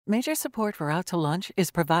Major support for Out to Lunch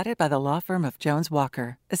is provided by the law firm of Jones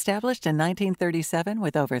Walker, established in 1937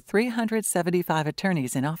 with over 375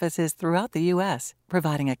 attorneys in offices throughout the U.S.,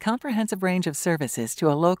 providing a comprehensive range of services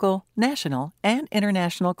to a local, national, and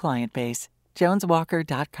international client base.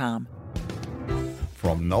 JonesWalker.com.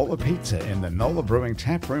 From Nola Pizza in the Nola Brewing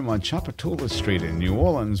Tap Room on Chapatula Street in New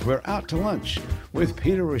Orleans, we're out to lunch with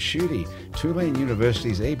Peter Ricchiuti, Tulane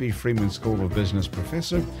University's A.B. Freeman School of Business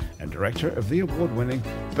professor and director of the award-winning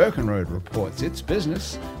Birkenroad Reports. It's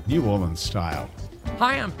business, New Orleans style.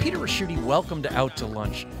 Hi, I'm Peter Ricchiuti. Welcome to Out to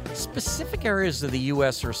Lunch. Specific areas of the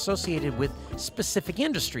U.S. are associated with specific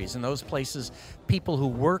industries. In those places, people who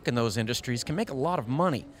work in those industries can make a lot of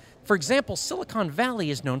money. For example, Silicon Valley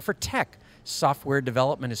is known for tech. Software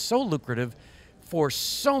development is so lucrative for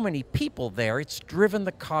so many people there, it's driven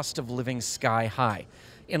the cost of living sky high.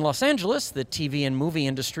 In Los Angeles, the TV and movie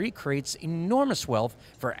industry creates enormous wealth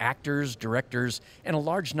for actors, directors, and a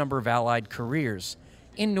large number of allied careers.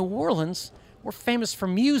 In New Orleans, we're famous for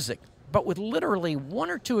music, but with literally one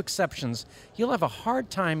or two exceptions, you'll have a hard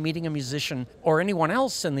time meeting a musician or anyone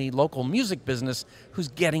else in the local music business who's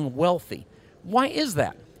getting wealthy. Why is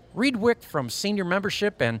that? Reed Wick from Senior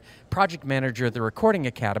Membership and Project Manager at the Recording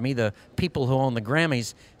Academy, the people who own the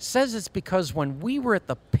Grammys, says it's because when we were at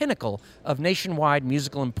the pinnacle of nationwide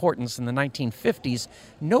musical importance in the 1950s,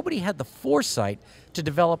 nobody had the foresight to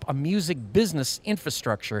develop a music business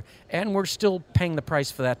infrastructure, and we're still paying the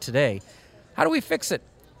price for that today. How do we fix it?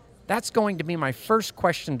 That's going to be my first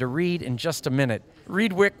question to Reed in just a minute.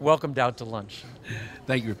 Reed Wick, welcome Out to Lunch.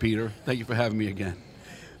 Thank you, Peter. Thank you for having me again.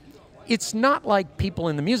 It's not like people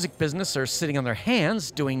in the music business are sitting on their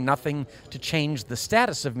hands doing nothing to change the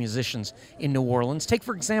status of musicians in New Orleans. Take,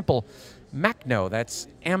 for example, MACNO, that's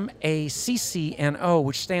MACCNO,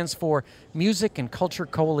 which stands for Music and Culture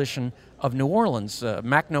Coalition of New Orleans.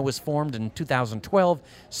 MACNO was formed in 2012,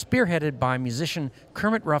 spearheaded by musician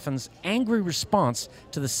Kermit Ruffin's angry response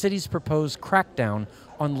to the city's proposed crackdown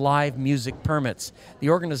on live music permits. The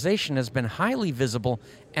organization has been highly visible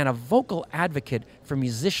and a vocal advocate for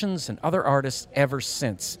musicians and other artists ever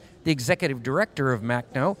since. The executive director of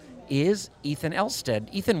MACNO is Ethan Elstead.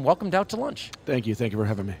 Ethan, welcome Out to Lunch. Thank you. Thank you for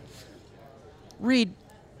having me. Reed,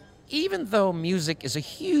 even though music is a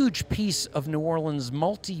huge piece of New Orleans'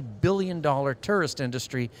 multi-billion-dollar tourist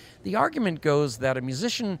industry, the argument goes that a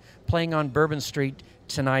musician playing on Bourbon Street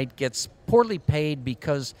tonight gets poorly paid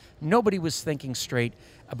because nobody was thinking straight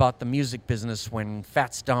about the music business when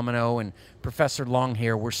Fats Domino and Professor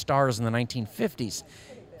Longhair were stars in the 1950s.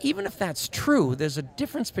 Even if that's true, there's a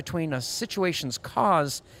difference between a situation's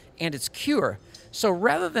cause and its cure. So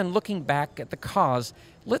rather than looking back at the cause,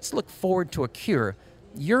 let's look forward to a cure.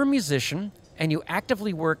 You're a musician, and you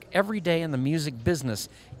actively work every day in the music business.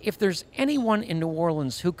 If there's anyone in New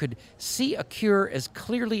Orleans who could see a cure as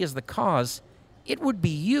clearly as the cause, it would be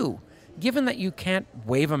you. Given that you can't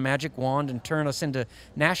wave a magic wand and turn us into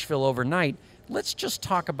Nashville overnight, let's just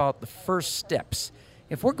talk about the first steps.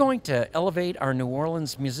 If we're going to elevate our New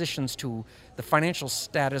Orleans musicians to the financial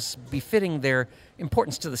status befitting their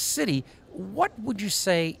importance to the city, what would you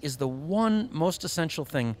say is the one most essential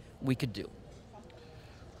thing we could do?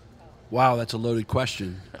 Wow, that's a loaded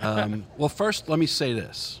question. Well, first, let me say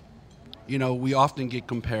this. You know, we often get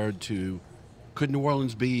compared to, could New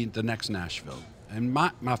Orleans be the next Nashville? And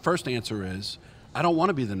my first answer is, I don't want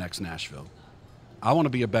to be the next Nashville. I want to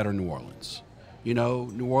be a better New Orleans. You know,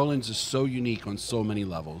 New Orleans is so unique on so many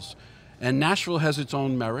levels. And Nashville has its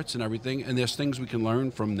own merits and everything, and there's things we can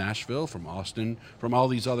learn from Nashville, from Austin, from all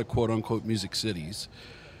these other quote-unquote music cities.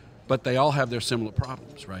 But they all have their similar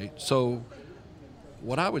problems, right? So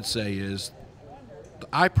what I would say is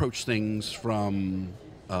I approach things from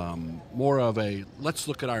more of a, let's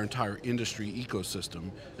look at our entire industry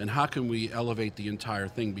ecosystem and how can we elevate the entire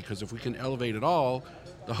thing, because if we can elevate it all,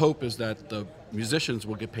 the hope is that the musicians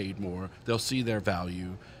will get paid more, they'll see their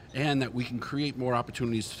value, and that we can create more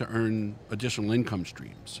opportunities to earn additional income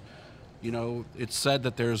streams. You know, it's said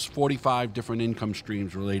that there's 45 different income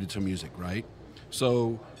streams related to music, right?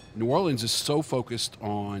 So New Orleans is so focused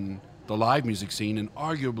on the live music scene, and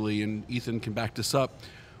arguably, and Ethan can back this up,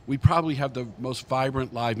 we probably have the most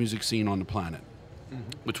vibrant live music scene on the planet.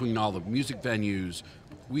 Between all the music venues,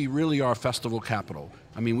 we really are festival capital.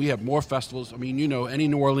 I mean, we have more festivals. I mean, you know, any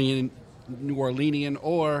New Orleanian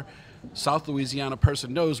or South Louisiana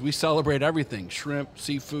person knows we celebrate everything: shrimp,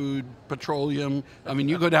 seafood, petroleum. I mean,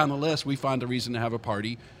 you go down the list, we find a reason to have a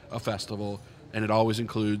party, a festival, and it always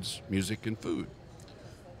includes music and food.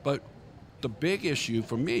 But the big issue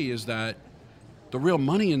for me is that the real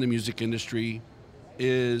money in the music industry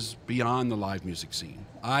is beyond the live music scene.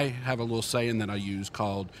 I have a little saying that I use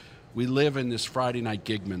called, we live in this Friday night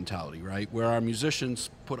gig mentality, right? Where our musicians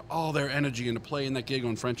put all their energy into playing that gig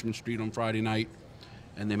on Frenchman Street on Friday night,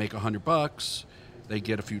 and they make $100. They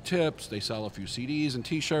get a few tips, they sell a few CDs and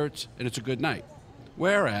T-shirts, and it's a good night.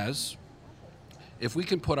 Whereas, if we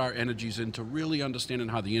can put our energies into really understanding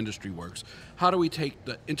how the industry works, how do we take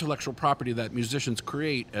the intellectual property that musicians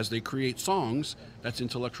create as they create songs, that's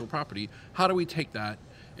intellectual property, how do we take that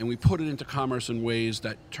and we put it into commerce in ways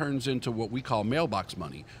that turns into what we call mailbox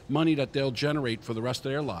money, money that they'll generate for the rest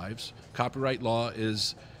of their lives. Copyright law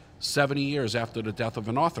is 70 years after the death of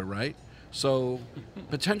an author, right? So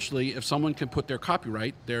potentially, if someone can put their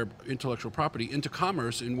copyright, their intellectual property, into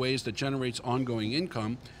commerce in ways that generates ongoing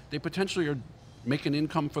income, they potentially are making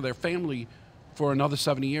income for their family for another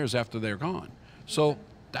 70 years after they're gone. So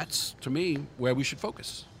that's, to me, where we should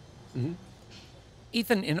focus. Mm-hmm.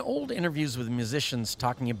 Ethan, in old interviews with musicians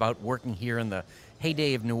talking about working here in the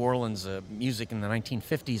heyday of New Orleans music in the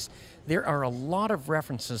 1950s, there are a lot of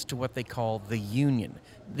references to what they call the union.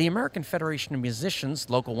 The American Federation of Musicians,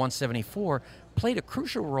 Local 174, played a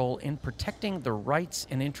crucial role in protecting the rights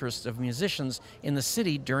and interests of musicians in the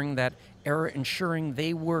city during that era, ensuring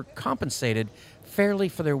they were compensated fairly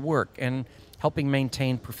for their work and helping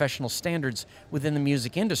maintain professional standards within the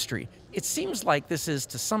music industry. It seems like this is,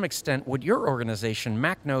 to some extent, what your organization,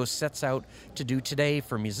 MACNO, sets out to do today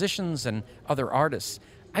for musicians and other artists.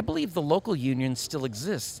 I believe the local union still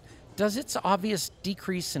exists. Does its obvious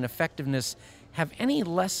decrease in effectiveness have any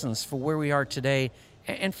lessons for where we are today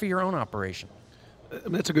and for your own operation?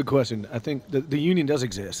 That's a good question. I think the union does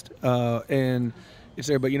exist, and it's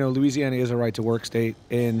there. But Louisiana is a right-to-work state,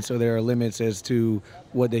 and so there are limits as to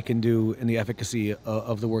what they can do and the efficacy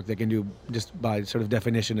of the work they can do, just by sort of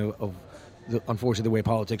definition of unfortunately the way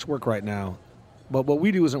politics work right now. But what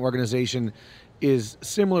we do as an organization is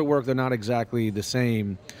similar work. They're not exactly the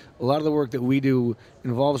same. A lot of the work that we do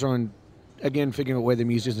involves around, again, figuring out where the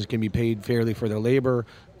musicians can be paid fairly for their labor,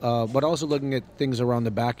 but also looking at things around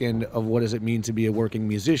the back end of what does it mean to be a working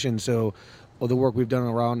musician. So the work we've done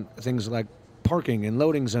around things like parking and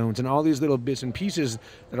loading zones and all these little bits and pieces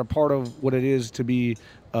that are part of what it is to be,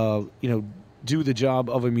 do the job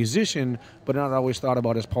of a musician, but not always thought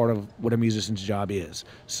about as part of what a musician's job is.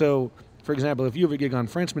 So, for example, if you have a gig on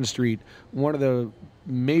Frenchman Street, one of the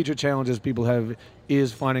major challenges people have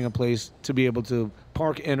is finding a place to be able to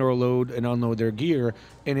park and or load and unload their gear.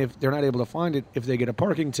 And if they're not able to find it, if they get a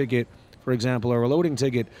parking ticket, for example, or a loading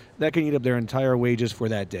ticket, that can eat up their entire wages for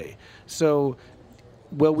that day. So,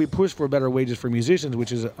 we push for better wages for musicians,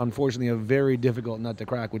 which is unfortunately a very difficult nut to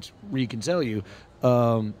crack, which Reed can tell you.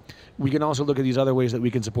 We can also look at these other ways that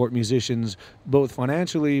we can support musicians, both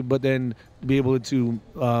financially, but then be able to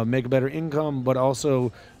make a better income, but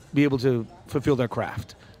also be able to fulfill their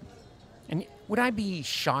craft. And would I be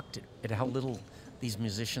shocked at how little these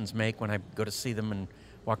musicians make when I go to see them and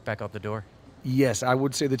walk back out the door? Yes, I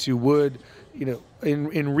would say that you would.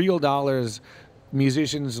 In real dollars,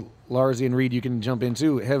 musicians, Larsie and Reed, you can jump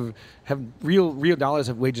into, have real dollars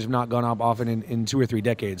of wages have not gone up often in 2 or 3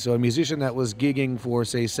 decades. So a musician that was gigging for,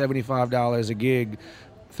 say, $75 a gig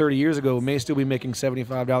 30 years ago may still be making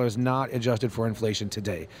 $75 not adjusted for inflation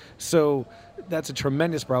today. So that's a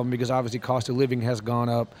tremendous problem because obviously cost of living has gone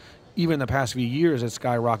up. Even in the past few years, it's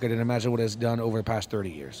skyrocketed, and imagine what it's done over the past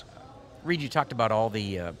 30 years. Reed, you talked about all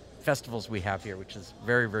the festivals we have here, which is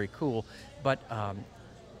very, very cool. But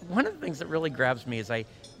one of the things that really grabs me is I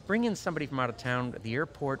bring in somebody from out of town at the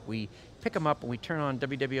airport, we pick them up and we turn on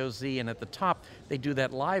WWOZ, and at the top they do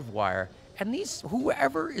that live wire, and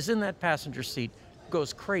whoever is in that passenger seat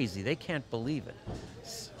goes crazy. They can't believe it.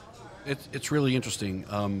 It's really interesting.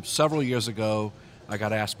 Several years ago, I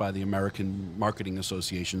got asked by the American Marketing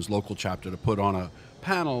Association's local chapter to put on a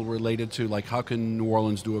panel related to how can New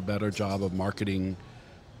Orleans do a better job of marketing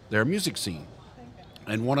their music scene.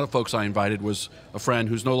 And one of the folks I invited was a friend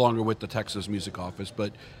who's no longer with the Texas Music Office,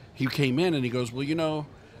 but he came in and he goes, well,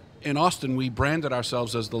 in Austin, we branded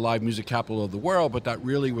ourselves as the live music capital of the world, but that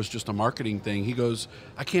really was just a marketing thing. He goes,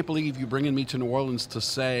 I can't believe you bringing me to New Orleans to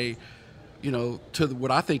say, to what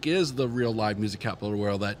I think is the real live music capital of the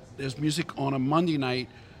world, that there's music on a Monday night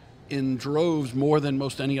in droves more than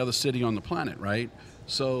most any other city on the planet, right?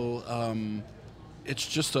 So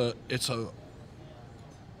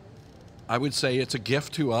I would say it's a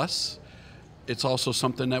gift to us. It's also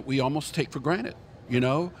something that we almost take for granted,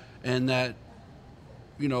 and that,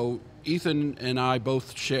 Ethan and I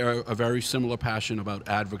both share a very similar passion about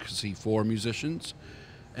advocacy for musicians.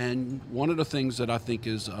 And one of the things that I think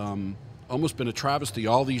is almost been a travesty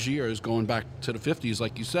all these years, going back to the 50s,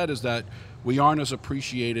 like you said, is that we aren't as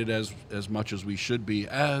appreciated as much as we should be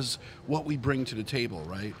as what we bring to the table,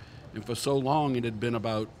 right? And for so long it had been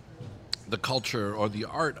about the culture or the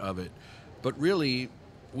art of it. But really,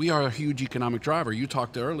 we are a huge economic driver. You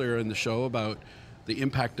talked earlier in the show about the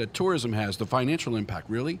impact that tourism has, the financial impact,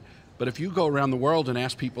 really. But if you go around the world and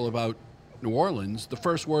ask people about New Orleans, the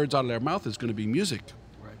first words out of their mouth is going to be music.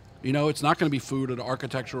 Right. You know, it's not going to be food or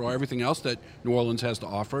architecture or everything else that New Orleans has to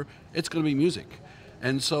offer. It's going to be music.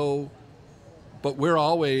 And so, but we're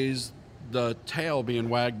always the tail being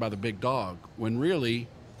wagged by the big dog, when really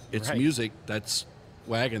it's Right. music that's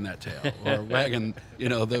wagging that tail, or wagging, you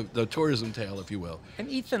know, the tourism tail, if you will. And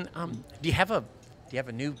Ethan, do you have a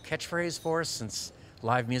new catchphrase for us, since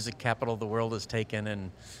live music capital of the world is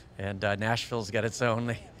taken and Nashville's got its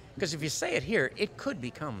own? Because if you say it here, it could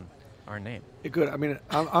become our name. It could. I mean,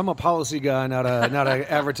 I'm a policy guy, not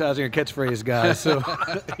a advertising or catchphrase guy. So,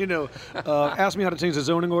 you know, ask me how to change the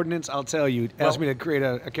zoning ordinance, I'll tell you. Ask me to create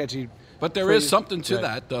a catchy. But there phrase. is something to Right.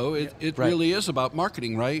 that, though. It Right. really is about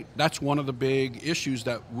marketing, right? That's one of the big issues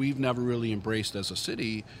that we've never really embraced as a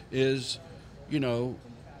city is, you know,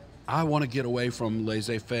 I want to get away from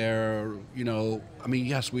laissez-faire, you know. I mean,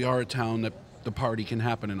 yes, we are a town that the party can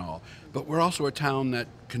happen and all, but we're also a town that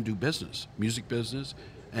can do business, music business,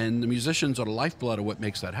 and the musicians are the lifeblood of what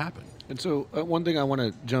makes that happen. And so one thing I want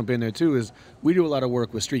to jump in there too is we do a lot of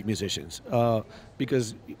work with street musicians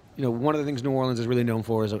because, you know, one of the things New Orleans is really known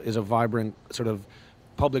for is a vibrant sort of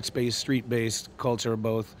public space, street-based culture,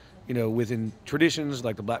 both, you know, within traditions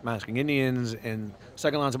like the Black Masking Indians and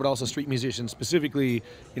second lines, but also street musicians, specifically,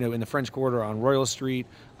 you know, in the French Quarter on Royal Street,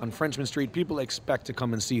 on Frenchmen Street. People expect to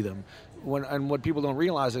come and see them. And what people don't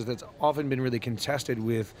realize is that's often been really contested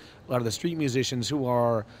with a lot of the street musicians who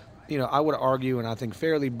are, you know, I would argue, and I think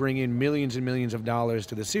fairly, bring in millions and millions of dollars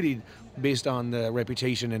to the city based on the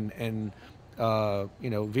reputation and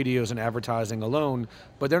you know, videos and advertising alone,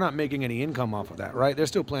 but they're not making any income off of that, right? They're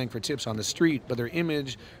still playing for tips on the street, but their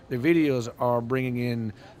image, their videos are bringing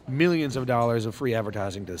in millions of dollars of free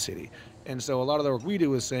advertising to the city. And so a lot of the work we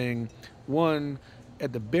do is saying, one,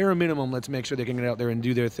 at the bare minimum, let's make sure they can get out there and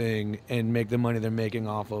do their thing and make the money they're making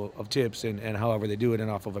off of tips and however they do it and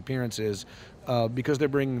off of appearances, because they're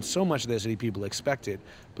bringing so much to the city, people expect it.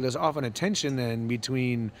 But there's often a tension then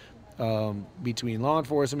between law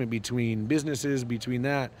enforcement, between businesses, between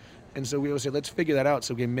that. And so we always say, let's figure that out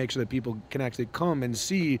so we can make sure that people can actually come and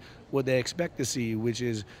see what they expect to see, which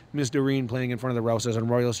is Miss Doreen playing in front of the Rouses on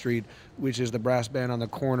Royal Street, which is the brass band on the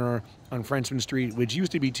corner on Frenchmen Street, which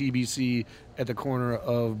used to be TBC at the corner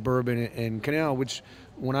of Bourbon and Canal, which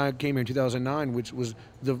when I came here in 2009, which was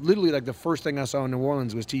literally like the first thing I saw in New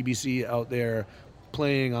Orleans was TBC out there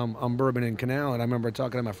playing on Bourbon and Canal. And I remember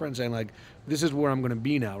talking to my friend saying, like, this is where I'm going to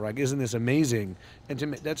be now, right? Isn't this amazing? And to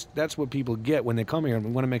me, that's what people get when they come here. And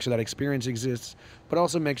we want to make sure that experience exists, but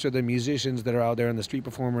also make sure the musicians that are out there and the street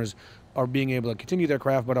performers are being able to continue their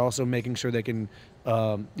craft, but also making sure they can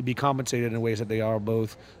be compensated in ways that they are,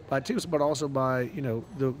 both by tips, but also by, you know,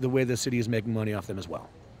 the way the city is making money off them as well.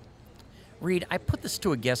 Reed, I put this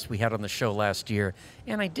to a guest we had on the show last year,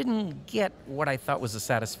 and I didn't get what I thought was a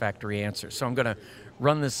satisfactory answer. So I'm going to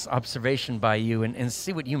run this observation by you and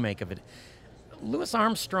see what you make of it. Louis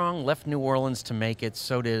Armstrong left New Orleans to make it.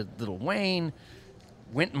 So did Lil Wayne,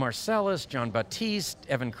 Wynton Marsalis, John Batiste,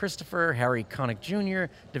 Evan Christopher, Harry Connick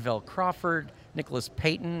Jr., DeVell Crawford, Nicholas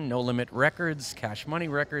Payton, No Limit Records, Cash Money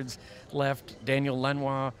Records left, Daniel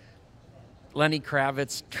Lanois, Lenny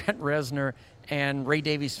Kravitz, Trent Reznor, and Ray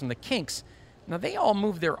Davies from the Kinks. Now, they all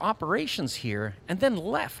moved their operations here and then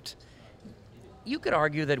left. You could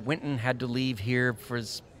argue that Wynton had to leave here for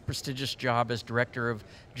his prestigious job as director of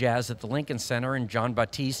jazz at the Lincoln Center, and John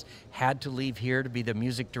Batiste had to leave here to be the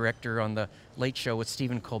music director on The Late Show with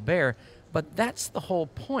Stephen Colbert. But that's the whole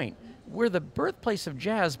point. We're the birthplace of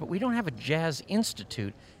jazz, but we don't have a jazz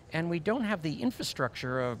institute, and we don't have the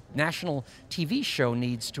infrastructure a national TV show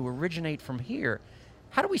needs to originate from here.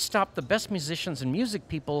 How do we stop the best musicians and music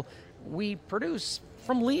people we produce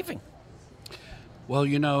from leaving? Well,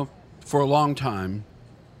 you know, for a long time,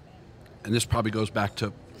 and this probably goes back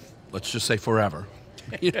to, let's just say forever,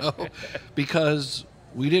 you know, because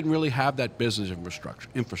we didn't really have that business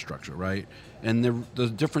infrastructure, right? And the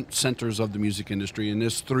different centers of the music industry, and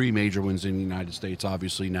there's three major ones in the United States,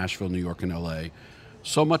 obviously Nashville, New York, and LA.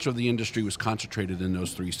 So much of the industry was concentrated in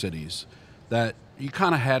those three cities that you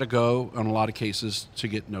kind of had to go on a lot of cases to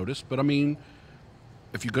get noticed. But I mean,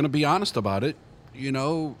 if you're going to be honest about it, you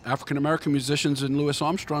know, African-American musicians in Louis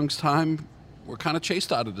Armstrong's time were kind of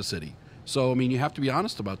chased out of the city. So, I mean, you have to be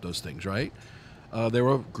honest about those things, right? There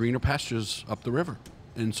were greener pastures up the river,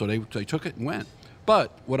 and so they took it and went.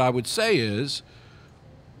 But what I would say is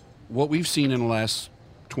what we've seen in the last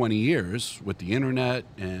 20 years with the internet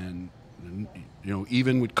and, you know,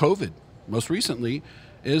 even with COVID most recently,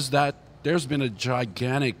 is that there's been a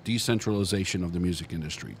gigantic decentralization of the music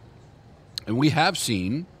industry. And we have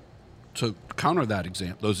seen, to counter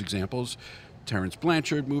those examples, Terrence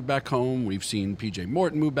Blanchard moved back home. We've seen P.J.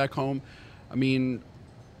 Morton move back home. I mean,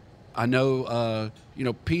 I know,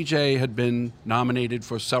 P.J. had been nominated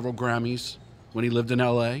for several Grammys when he lived in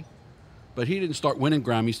L.A., but he didn't start winning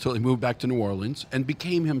Grammys till he moved back to New Orleans and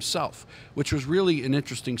became himself, which was really an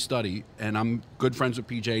interesting study. And I'm good friends with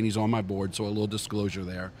PJ, and he's on my board, so a little disclosure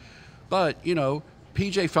there. But,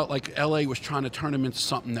 PJ felt like LA was trying to turn him into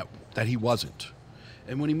something that he wasn't.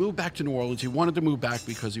 And when he moved back to New Orleans, he wanted to move back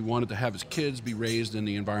because he wanted to have his kids be raised in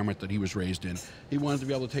the environment that he was raised in. He wanted to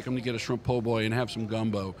be able to take them to get a shrimp po' boy and have some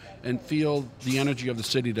gumbo and feel the energy of the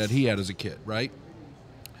city that he had as a kid, right?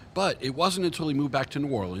 But it wasn't until he moved back to New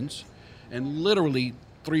Orleans, and literally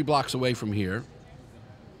 3 blocks away from here,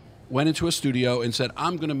 went into a studio and said,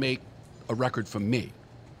 I'm going to make a record for me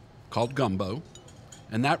called Gumbo.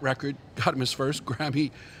 And that record got him his first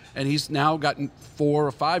Grammy, and he's now gotten 4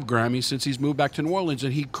 or 5 Grammys since he's moved back to New Orleans,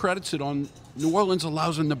 and he credits it on New Orleans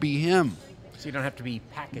allows him to be him. So you don't have to be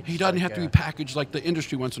packaged. He doesn't have to be packaged like the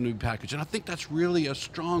industry wants him to be packaged. And I think that's really a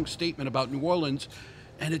strong statement about New Orleans,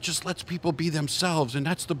 and it just lets people be themselves. And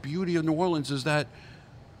that's the beauty of New Orleans, is that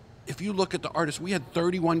if you look at the artists, we had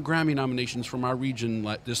 31 Grammy nominations from our region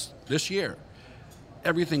this year.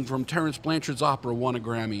 Everything from Terrence Blanchard's opera won a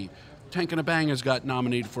Grammy. Tank and a Banger's got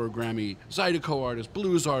nominated for a Grammy. Zydeco artists,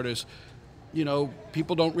 blues artists.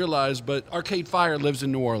 People don't realize, but Arcade Fire lives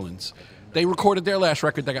in New Orleans. They recorded their last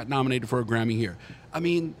record that got nominated for a Grammy here. I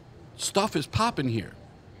mean, stuff is popping here.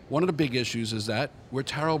 One of the big issues is that we're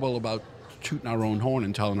terrible about tooting our own horn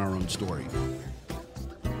and telling our own story.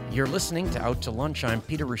 You're listening to Out to Lunch. I'm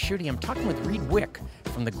Peter Raschuti. I'm talking with Reed Wick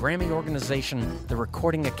from the Grammy organization, the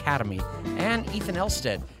Recording Academy, and Ethan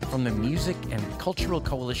Elstead from the Music and Cultural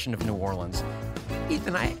Coalition of New Orleans.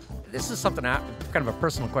 Ethan, this is something, kind of a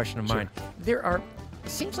personal question of mine. It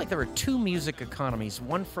seems like there are 2 music economies,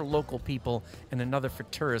 one for local people and another for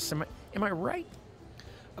tourists. Am I right?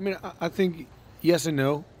 I mean, I think yes and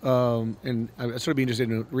no. And I'd sort of be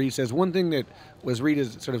interested in what Reed says. One thing that Reed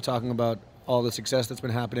is sort of talking about all the success that's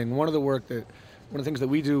been happening. One of the things that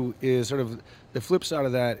we do is sort of the flip side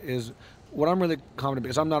of that is what I'm really confident,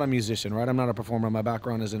 because I'm not a musician, right? I'm not a performer. My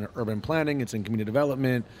background is in urban planning. It's in community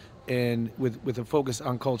development, and with a focus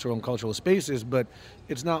on cultural and cultural spaces. But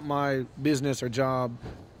it's not my business or job,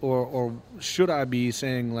 or should I be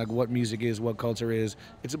saying like what music is, what culture is.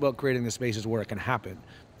 It's about creating the spaces where it can happen.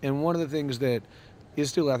 And one of the things that is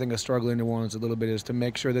still, I think, a struggle in New Orleans a little bit is to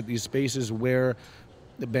make sure that these spaces where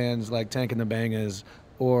the bands like Tank and the Bangers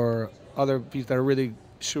or other people that are really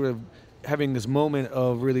sort of having this moment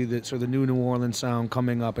of really the sort of the new New Orleans sound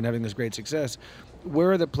coming up and having this great success,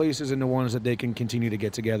 where are the places in New Orleans that they can continue to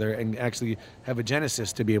get together and actually have a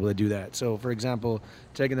genesis to be able to do that? So, for example,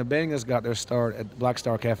 Tank and the Bangers got their start at Black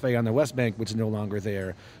Star Cafe on the West Bank, which is no longer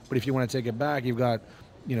there. But if you want to take it back, you've got,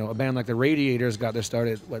 a band like the Radiators got their start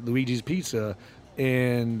at Luigi's Pizza.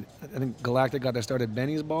 And I think Galactic got their start at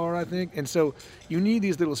Benny's Bar, I think. And so you need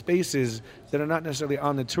these little spaces that are not necessarily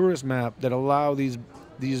on the tourist map that allow these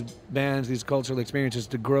bands, these cultural experiences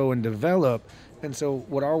to grow and develop. And so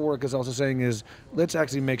what our work is also saying is let's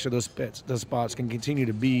actually make sure those spots can continue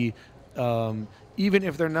to be, even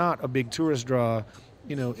if they're not a big tourist draw.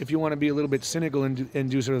 If you want to be a little bit cynical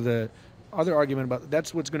and do sort of the other argument about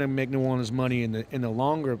that's what's going to make New Orleans money in the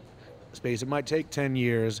longer space. It might take 10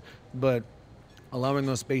 years, but allowing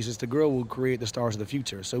those spaces to grow will create the stars of the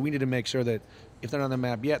future. So we need to make sure that if they're not on the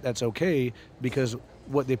map yet, that's okay, because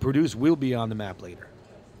what they produce will be on the map later.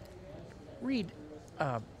 Reed,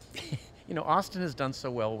 Austin has done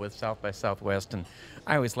so well with South by Southwest, and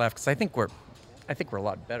I always laugh because I think we're a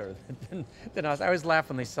lot better than us. I always laugh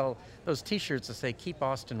when they sell those T-shirts that say "Keep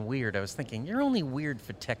Austin Weird." I was thinking, you're only weird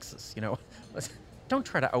for Texas, Don't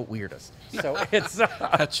try to out-weird us. So it's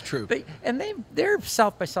that's true. Their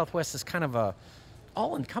South by Southwest is kind of a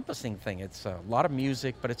all-encompassing thing. It's a lot of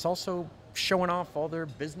music, but it's also showing off all their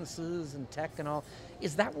businesses and tech and all.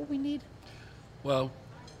 Is that what we need? Well,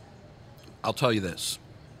 I'll tell you this.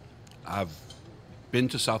 I've been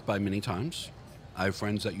to South by many times. I have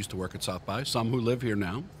friends that used to work at South by, some who live here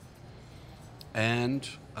now. And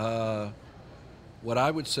what I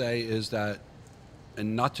would say is that,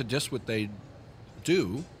 and not to diss what they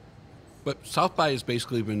do, but South by has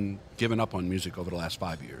basically been given up on music over the last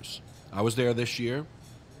 5 years. I was there this year.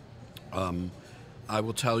 I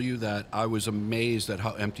will tell you that I was amazed at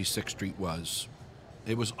how empty 6th Street was.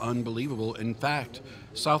 It was unbelievable. In fact,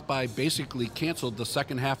 South by basically canceled the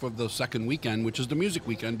second half of the second weekend, which is the music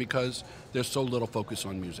weekend, because there's so little focus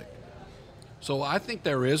on music. So I think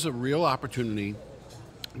there is a real opportunity,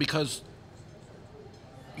 because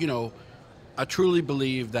I truly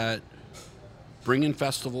believe that bringing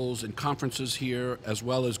festivals and conferences here, as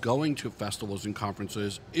well as going to festivals and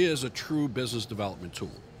conferences, is a true business development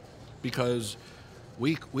tool. Because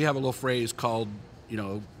we have a little phrase called,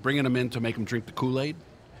 bringing them in to make them drink the Kool-Aid.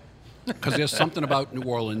 Because there's something about New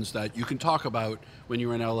Orleans that you can talk about when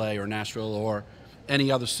you're in LA or Nashville or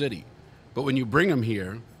any other city. But when you bring them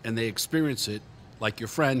here and they experience it, like your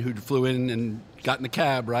friend who flew in and got in the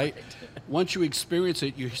cab, right? Once you experience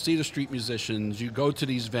it, you see the street musicians, you go to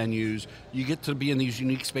these venues, you get to be in these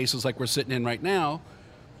unique spaces like we're sitting in right now,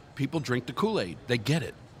 people drink the Kool-Aid. They get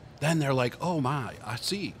it. Then they're like, oh my, I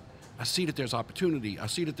see that there's opportunity. I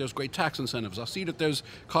see that there's great tax incentives. I see that there's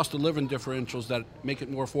cost of living differentials that make it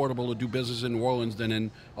more affordable to do business in New Orleans than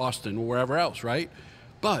in Austin or wherever else, right?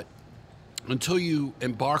 But until you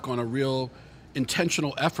embark on a real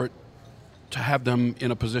intentional effort to have them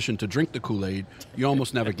in a position to drink the Kool-Aid, you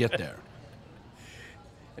almost never get there.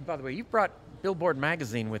 And by the way, you brought Billboard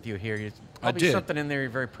magazine with you here. There's probably did. something in there you're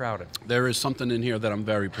very proud of. There is something in here that I'm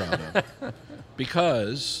very proud of.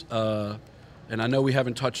 Because, and I know we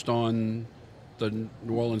haven't touched on the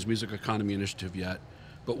New Orleans Music Economy Initiative yet,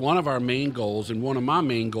 but one of our main goals, and one of my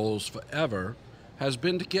main goals forever, has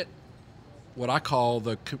been to get what I call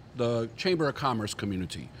the Chamber of Commerce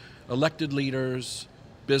community. Elected leaders,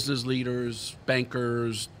 business leaders,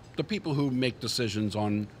 bankers, the people who make decisions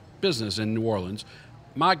on business in New Orleans.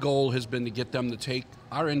 My goal has been to get them to take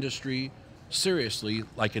our industry seriously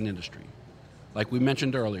like an industry. Like we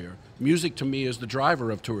mentioned earlier, music to me is the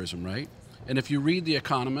driver of tourism, right? And if you read The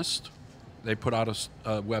Economist, they put out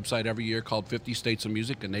a website every year called 50 States of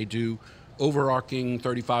Music, and they do overarching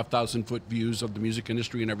 35,000-foot views of the music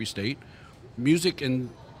industry in every state. Music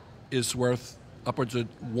is worth upwards of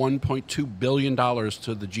 $1.2 billion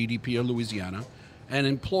to the GDP of Louisiana and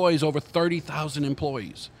employs over 30,000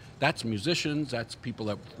 employees. That's musicians, that's people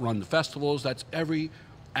that run the festivals, that's every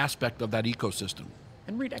aspect of that ecosystem.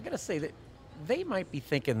 And Reed, I got to say that they might be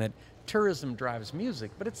thinking that tourism drives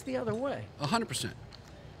music, but it's the other way. 100%.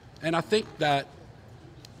 And I think that,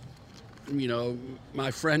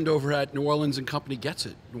 my friend over at New Orleans and Company gets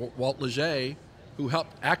it. Walt Leger, who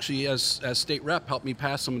helped, actually, as state rep, helped me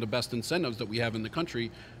pass some of the best incentives that we have in the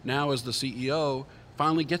country, now as the CEO,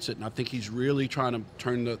 finally gets it. And I think he's really trying to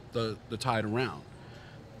turn the tide around.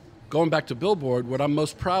 Going back to Billboard, what I'm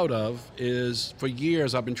most proud of is, for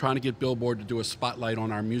years, I've been trying to get Billboard to do a spotlight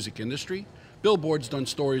on our music industry. Billboard's done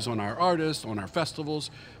stories on our artists, on our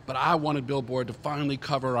festivals, but I wanted Billboard to finally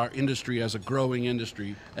cover our industry as a growing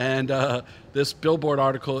industry. And this Billboard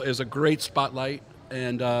article is a great spotlight,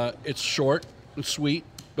 and it's short and sweet,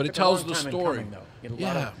 but it tells the story.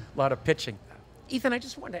 A lot of pitching. Ethan, I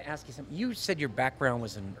just wanted to ask you something. You said your background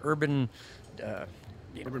was in urban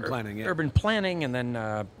planning, yeah. Urban planning, and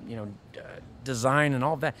then design and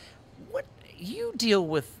all that. What you deal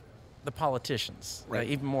with the politicians, right,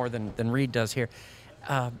 even more than Reed does here.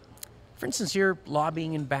 For instance, you're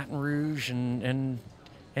lobbying in Baton Rouge and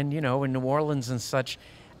in New Orleans and such.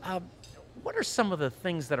 What are some of the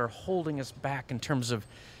things that are holding us back in terms of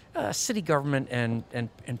city government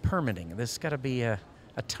and permitting? There's got to be a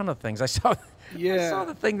ton of things. I saw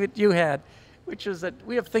the thing that you had, which is that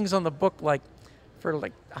we have things on the book like for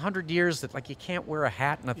 100 years that you can't wear a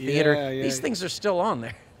hat in a theater. Yeah. These things are still on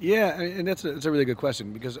there. Yeah, and that's a really good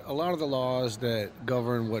question, because a lot of the laws that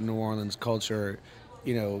govern what New Orleans culture,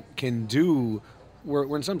 can do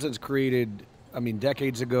were in some sense created,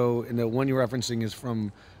 decades ago. And the one you're referencing is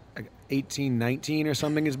from 1819 or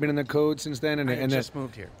something. Has been in the code since then. And I just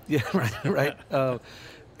moved here. Yeah, right.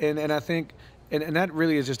 And I think, and that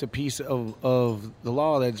really is just a piece of the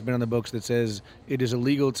law that's been on the books that says it is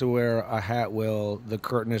illegal to wear a hat while the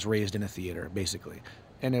curtain is raised in a theater, basically.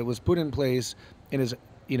 And it was put in place, and is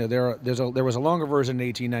there was a longer version in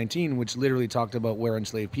 1819 which literally talked about where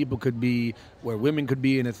enslaved people could be, where women could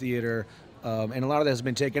be in a theater, and a lot of that has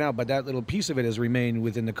been taken out, but that little piece of it has remained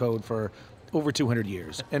within the code for over 200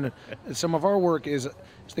 years. And some of our work is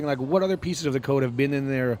thinking what other pieces of the code have been in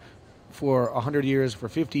there for 100 years, for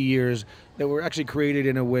 50 years, that were actually created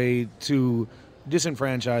in a way to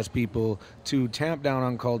disenfranchise people, to tamp down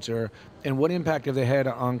on culture, and what impact have they had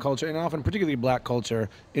on culture, and often particularly black culture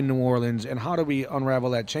in New Orleans, and how do we unravel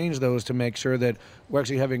that, change those to make sure that we're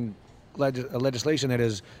actually having legislation that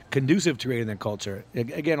is conducive to creating that culture.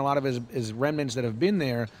 Again, a lot of it is remnants that have been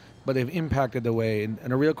there, but they've impacted the way.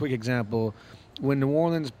 And a real quick example, when New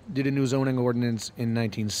Orleans did a new zoning ordinance in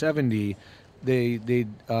 1970, they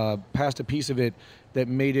passed a piece of it that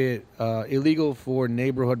made it illegal for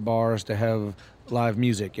neighborhood bars to have live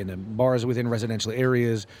music in them, bars within residential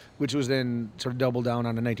areas, which was then sort of doubled down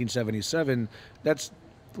on in 1977. That's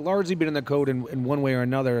largely been in the code in one way or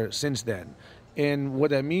another since then. And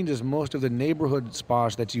what that means is most of the neighborhood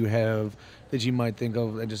spots that you have that you might think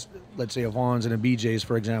of, just let's say a Vaughn's and a BJ's,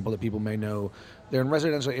 for example, that people may know, they're in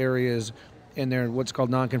residential areas and they're what's called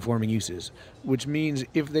non-conforming uses, which means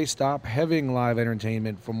if they stop having live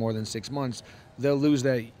entertainment for more than 6 months, they'll lose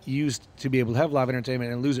that use to be able to have live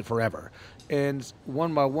entertainment and lose it forever. And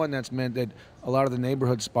one by one, that's meant that a lot of the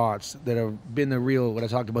neighborhood spots that have been the real, what I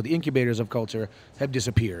talked about, the incubators of culture, have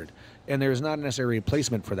disappeared. And there's not necessarily a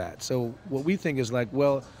replacement for that. So what we think is like,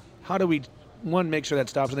 well, how do we, one, make sure that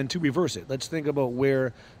stops, and then two, reverse it? Let's think about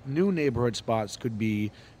where new neighborhood spots could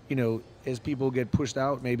be, as people get pushed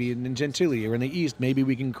out, maybe in Gentilly or in the East, maybe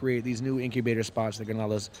we can create these new incubator spots that can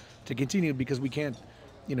allow us to continue, because we can't,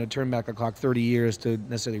 turn back the clock 30 years to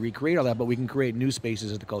necessarily recreate all that, but we can create new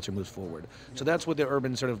spaces as the culture moves forward. So that's what the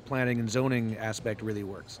urban sort of planning and zoning aspect really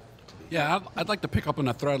works. Yeah, I'd like to pick up on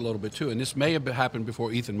that thread a little bit too, and this may have happened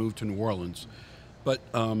before Ethan moved to New Orleans, but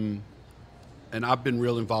and I've been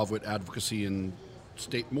real involved with advocacy in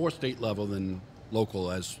more state level than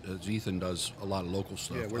local, as Ethan does a lot of local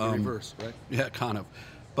stuff. Yeah, we're the reverse, right? Yeah, kind of.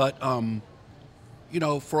 But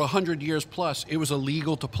for 100 years plus, it was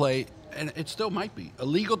illegal to play, and it still might be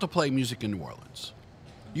illegal to play music in New Orleans.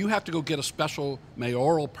 You have to go get a special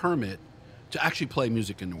mayoral permit to actually play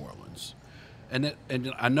music in New Orleans. And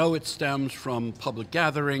I know it stems from public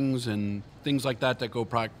gatherings and things like that go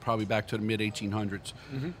probably back to the mid-1800s.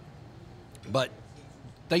 Mm-hmm. But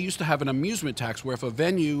they used to have an amusement tax where if a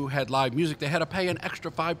venue had live music, they had to pay an extra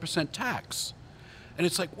 5% tax. And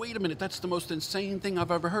it's like, wait a minute, that's the most insane thing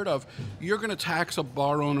I've ever heard of. You're going to tax a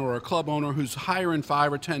bar owner or a club owner who's hiring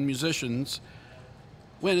 5 or 10 musicians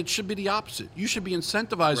when it should be the opposite. You should be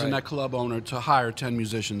incentivizing that club owner to hire 10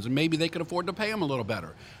 musicians, and maybe they could afford to pay them a little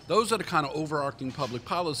better. Those are the kind of overarching public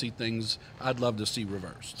policy things I'd love to see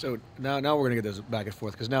reversed. So now we're going to get this back and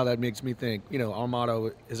forth, because now that makes me think, our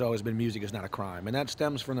motto has always been music is not a crime. And that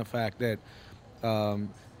stems from the fact that,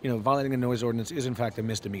 violating the noise ordinance is in fact a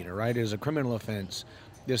misdemeanor, right? It is a criminal offense.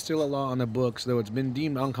 There's still a law on the books, though it's been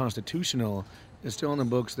deemed unconstitutional, it's still on the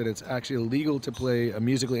books that it's actually illegal to play a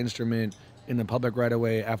musical instrument in the public right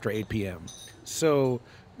away after 8 p.m. So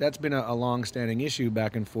that's been a long-standing issue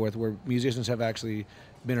back and forth, where musicians have actually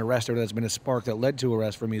been arrested, or that's been a spark that led to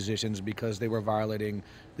arrest for musicians because they were violating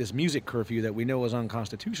this music curfew that we know is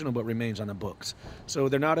unconstitutional but remains on the books. So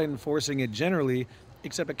they're not enforcing it generally,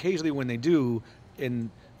 except occasionally when they do,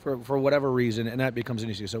 for whatever reason, and that becomes an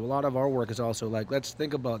issue. So a lot of our work is also like, let's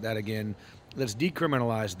think about that again. Let's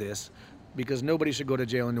decriminalize this, because nobody should go to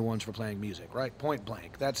jail in New Orleans for playing music, right? Point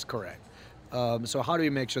blank. That's correct. So how do we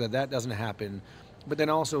make sure that doesn't happen? But then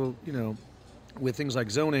also, with things like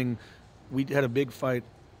zoning, we had a big fight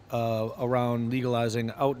around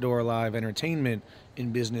legalizing outdoor live entertainment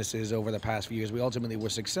in businesses over the past few years. We ultimately were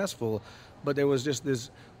successful, but there was just this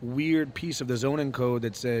weird piece of the zoning code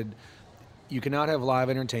that said you cannot have live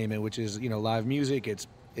entertainment, which is, live music, it's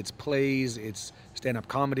plays, it's stand-up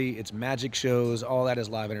comedy, it's magic shows, all that is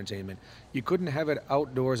live entertainment. You couldn't have it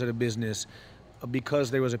outdoors at a business because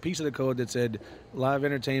there was a piece of the code that said live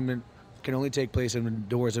entertainment can only take place when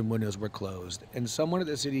doors and windows were closed. And someone at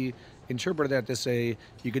the city interpreted that to say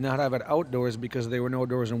you could not have it outdoors because there were no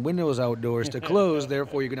doors and windows outdoors to close,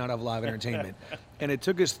 therefore you could not have live entertainment. And it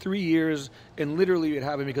took us 3 years, and literally it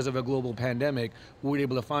happened because of a global pandemic. We were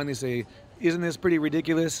able to finally say, isn't this pretty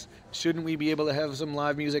ridiculous? Shouldn't we be able to have some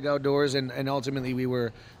live music outdoors? And ultimately we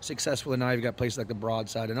were successful, and now you've got places like the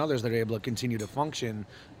Broadside and others that are able to continue to function.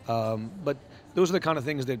 But those are the kind of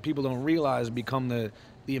things that people don't realize become the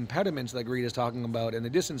impediments that Greed is talking about, and the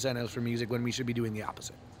disincentives for music, when we should be doing the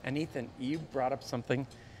opposite. And Ethan, you brought up something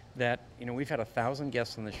that, we've had 1,000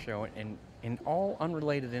 guests on the show, and in all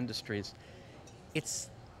unrelated industries, it's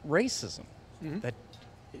racism that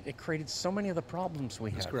it created so many of the problems we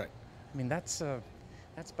had. That's correct. I mean, that's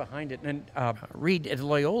behind it. And Reed, at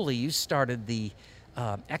Loyola, you started the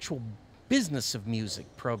actual business of music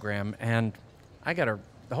program, and the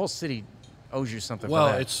whole city owes you something for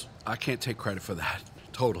that. Well, I can't take credit for that,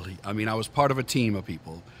 totally. I mean, I was part of a team of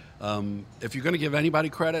people. If you're going to give anybody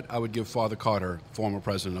credit, I would give Father Carter, former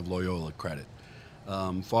president of Loyola, credit.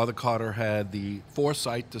 Father Carter had the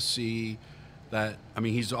foresight to see that,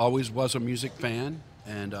 he's always was a music fan,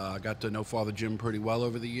 and I got to know Father Jim pretty well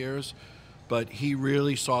over the years, but he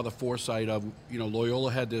really saw the foresight of,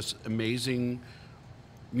 Loyola had this amazing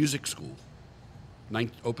music school.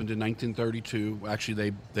 Opened in 1932.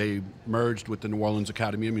 Actually, they merged with the New Orleans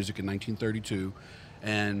Academy of Music in 1932,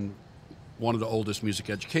 and one of the oldest music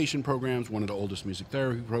education programs, one of the oldest music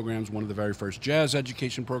therapy programs, one of the very first jazz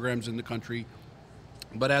education programs in the country.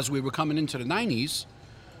 But as we were coming into the 90s,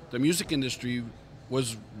 the music industry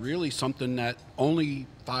was really something that only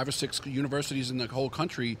 5 or 6 universities in the whole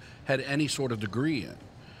country had any sort of degree in.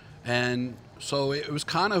 And so it was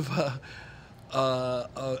kind of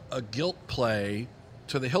a guilt play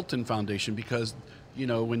to the Hilton Foundation, because, you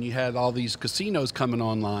know, when you had all these casinos coming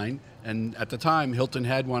online, and at the time Hilton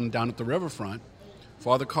had one down at the riverfront,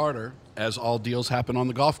 Father Carter, as all deals happen on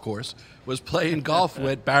the golf course, was playing golf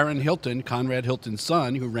with Baron Hilton, Conrad Hilton's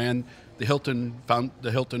son, who ran the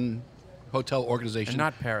Hilton Hotel organization. And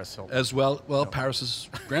not Paris Hilton. As well, no. Paris's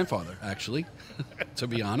grandfather, actually, to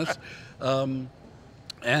be honest.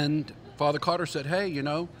 And Father Carter said, hey, you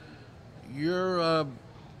know, you're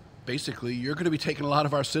basically, you're going to be taking a lot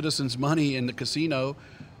of our citizens' money in the casino.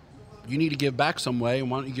 You need to give back some way, and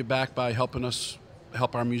why don't you give back by helping us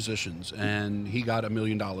help our musicians? And he got $1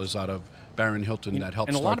 million out of Baron Hilton that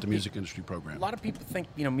helped start the music industry program. A lot of people think,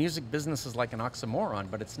 you know, music business is like an oxymoron,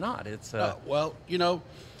 but it's not. It's well, you know,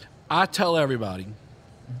 I tell everybody,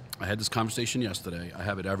 I had this conversation yesterday, I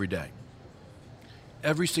have it every day.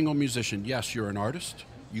 Every single musician, yes, you're an artist,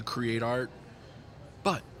 you create art,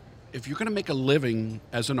 but if you're going to make a living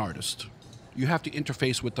as an artist, you have to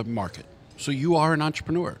interface with the market. So you are an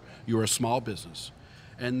entrepreneur. You're a small business.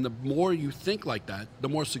 And the more you think like that, the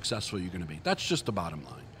more successful you're going to be. That's just the bottom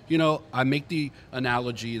line. You know, I make the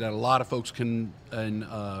analogy that a lot of folks can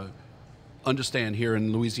understand here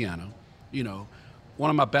in Louisiana. You know, one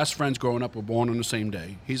of my best friends growing up were born on the same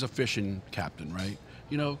day. He's a fishing captain, right?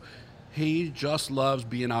 You know, he just loves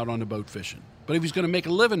being out on the boat fishing. But if he's going to make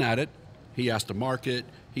a living at it, he has to market,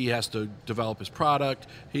 he has to develop his product,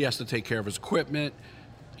 he has to take care of his equipment.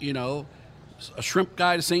 You know, a shrimp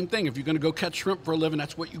guy, the same thing. If you're going to go catch shrimp for a living,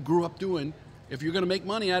 that's what you grew up doing. If you're going to make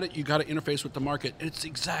money at it, you got to interface with the market. It's the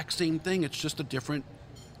exact same thing. It's just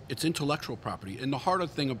it's intellectual property. And the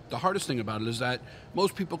hardest thing about it is that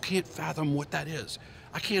most people can't fathom what that is.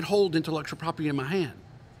 I can't hold intellectual property in my hand.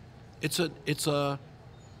 It's a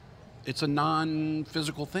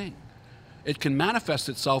non-physical thing. It can manifest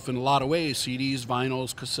itself in a lot of ways, CDs,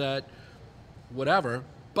 vinyls, cassette, whatever,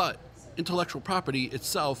 but intellectual property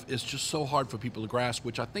itself is just so hard for people to grasp,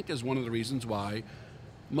 which I think is one of the reasons why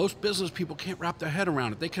most business people can't wrap their head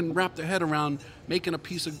around it. They can wrap their head around making a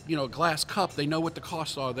piece of, you know, a glass cup. They know what the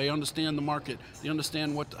costs are. They understand the market. They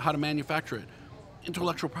understand how to manufacture it.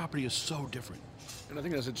 Intellectual property is so different. And I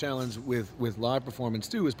think that's a challenge with live performance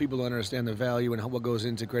too, is people don't understand the value and what goes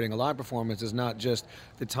into creating a live performance is not just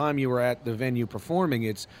the time you were at the venue performing,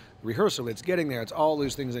 it's rehearsal, it's getting there, it's all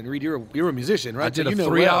those things. And Reed, you're a musician, right? I did a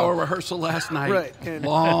 3-hour rehearsal last night, right.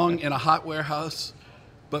 Long in a hot warehouse,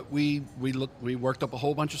 but we worked up a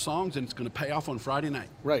whole bunch of songs, and it's going to pay off on Friday night.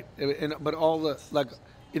 Right, but all the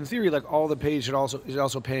in theory, all the pay is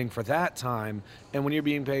also paying for that time. And when you're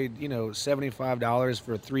being paid, you know, $75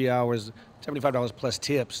 for 3 hours, $75 plus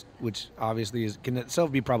tips, which obviously can itself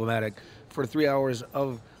be problematic for 3 hours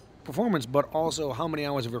of performance, but also how many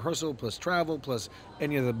hours of rehearsal plus travel plus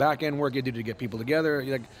any of the back end work you do to get people together.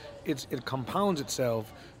 Like it compounds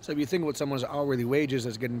itself. So if you think about someone's hourly wages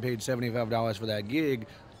that's getting paid $75 for that gig,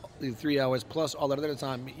 3 hours plus all that other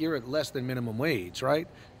time, you're at less than minimum wage, right?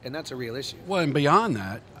 And that's a real issue. Well, and beyond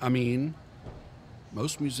that, I mean,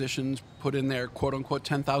 most musicians put in their quote unquote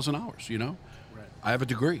 10,000 hours, you know? Right. I have a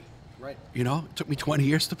degree. Right. You know, it took me 20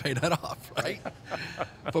 years to pay that off, right?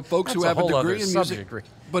 For folks who That's have a a whole degree other in music. subject.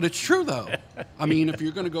 But it's true, though. I mean, if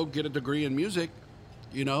you're going to go get a degree in music,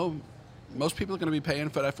 you know, most people are going to be paying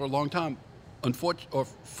for that for a long time.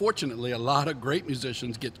 Fortunately, a lot of great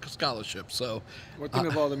musicians get scholarships. So, think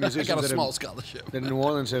of all the musicians I got a that small scholarship. That in New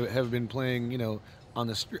Orleans have been playing, you know, on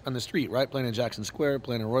the street, right? Playing in Jackson Square,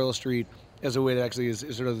 playing in Royal Street, as a way that actually is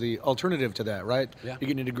sort of the alternative to that, right? Yeah. You're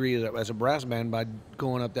getting a degree as a brass band by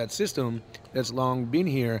going up that system that's long been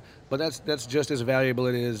here, but that's just as valuable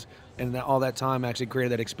it is, and all that time actually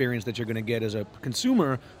created that experience that you're going to get as a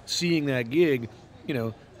consumer seeing that gig, you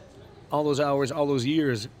know, all those hours, all those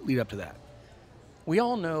years lead up to that. We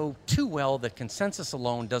all know too well that consensus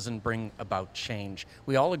alone doesn't bring about change.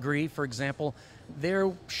 We all agree, for example,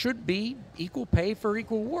 there should be equal pay for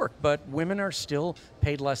equal work, but women are still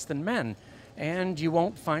paid less than men. And you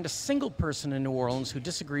won't find a single person in New Orleans who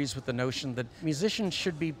disagrees with the notion that musicians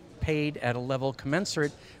should be paid at a level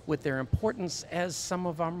commensurate with their importance as some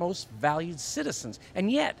of our most valued citizens.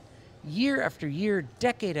 And yet, year after year,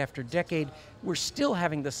 decade after decade, we're still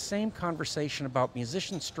having the same conversation about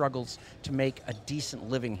musicians' struggles to make a decent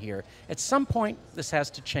living here. At some point, this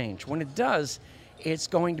has to change. When it does, it's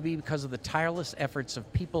going to be because of the tireless efforts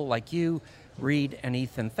of people like you, Reed and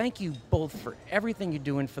Ethan. Thank you both for everything you're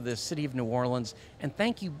doing for the city of New Orleans, and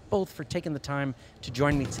thank you both for taking the time to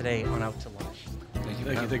join me today on Out to Lunch. Thank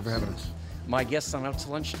you for having us. My guests on Out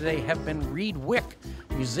to Lunch today have been Reed Wick,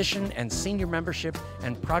 musician and senior membership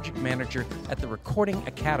and project manager at the Recording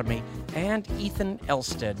Academy, and Ethan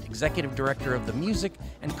Elstead, executive director of the Music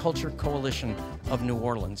and Culture Coalition of New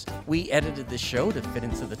Orleans. We edited this show to fit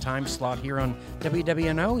into the time slot here on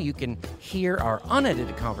WWNO. You can hear our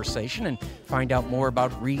unedited conversation and find out more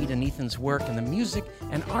about Reed and Ethan's work in the music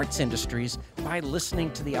and arts industries by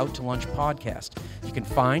listening to the Out to Lunch podcast. You can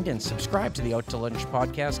find and subscribe to the Out to Lunch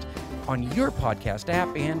podcast on your podcast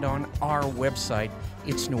app and on our website,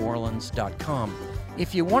 itsneworleans.com.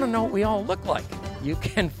 If you want to know what we all look like, you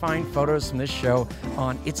can find photos from this show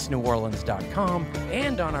on itsneworleans.com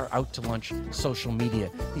and on our Out to Lunch social media.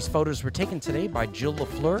 These photos were taken today by Jill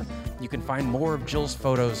LaFleur. You can find more of Jill's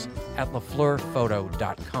photos at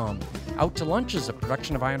lafleurphoto.com. Out to Lunch is a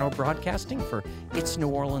production of INO Broadcasting for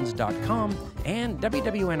itsneworleans.com and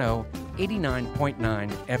WWNO 89.9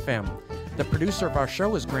 FM. The producer of our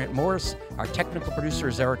show is Grant Morris, our technical producer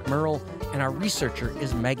is Eric Merle, and our researcher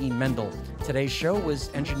is Maggie Mendel. Today's show was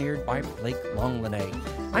engineered by Blake Longlinay.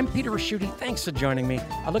 I'm Peter Raschuti. Thanks for joining me.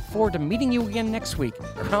 I look forward to meeting you again next week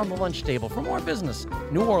around the lunch table for more business,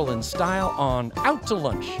 New Orleans style, on Out to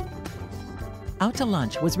Lunch. Out to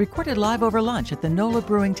Lunch was recorded live over lunch at the NOLA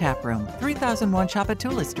Brewing Tap Room, 3001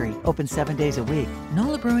 Chapatula Street, open 7 days a week.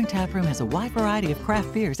 NOLA Brewing Tap Room has a wide variety of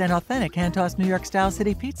craft beers and authentic hand-tossed New York-style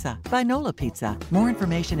city pizza by NOLA Pizza. More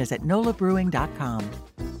information is at nolabrewing.com.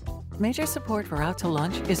 Major support for Out to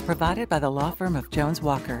Lunch is provided by the law firm of Jones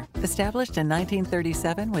Walker, established in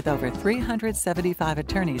 1937 with over 375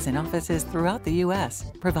 attorneys in offices throughout the U.S.,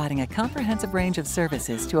 providing a comprehensive range of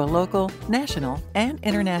services to a local, national, and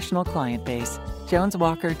international client base.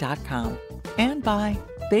 JonesWalker.com. And by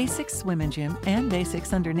Basics Swim and Gym and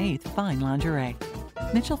Basics Underneath Fine Lingerie.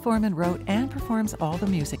 Mitchell Foreman wrote and performs all the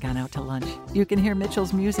music on Out to Lunch. You can hear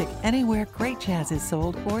Mitchell's music anywhere great jazz is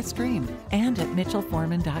sold or streamed, and at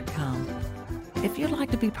mitchellforeman.com. If you'd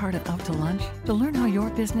like to be part of Out to Lunch, to learn how your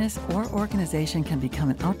business or organization can become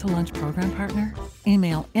an Out to Lunch program partner,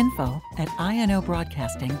 email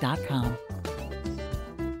info@inobroadcasting.com.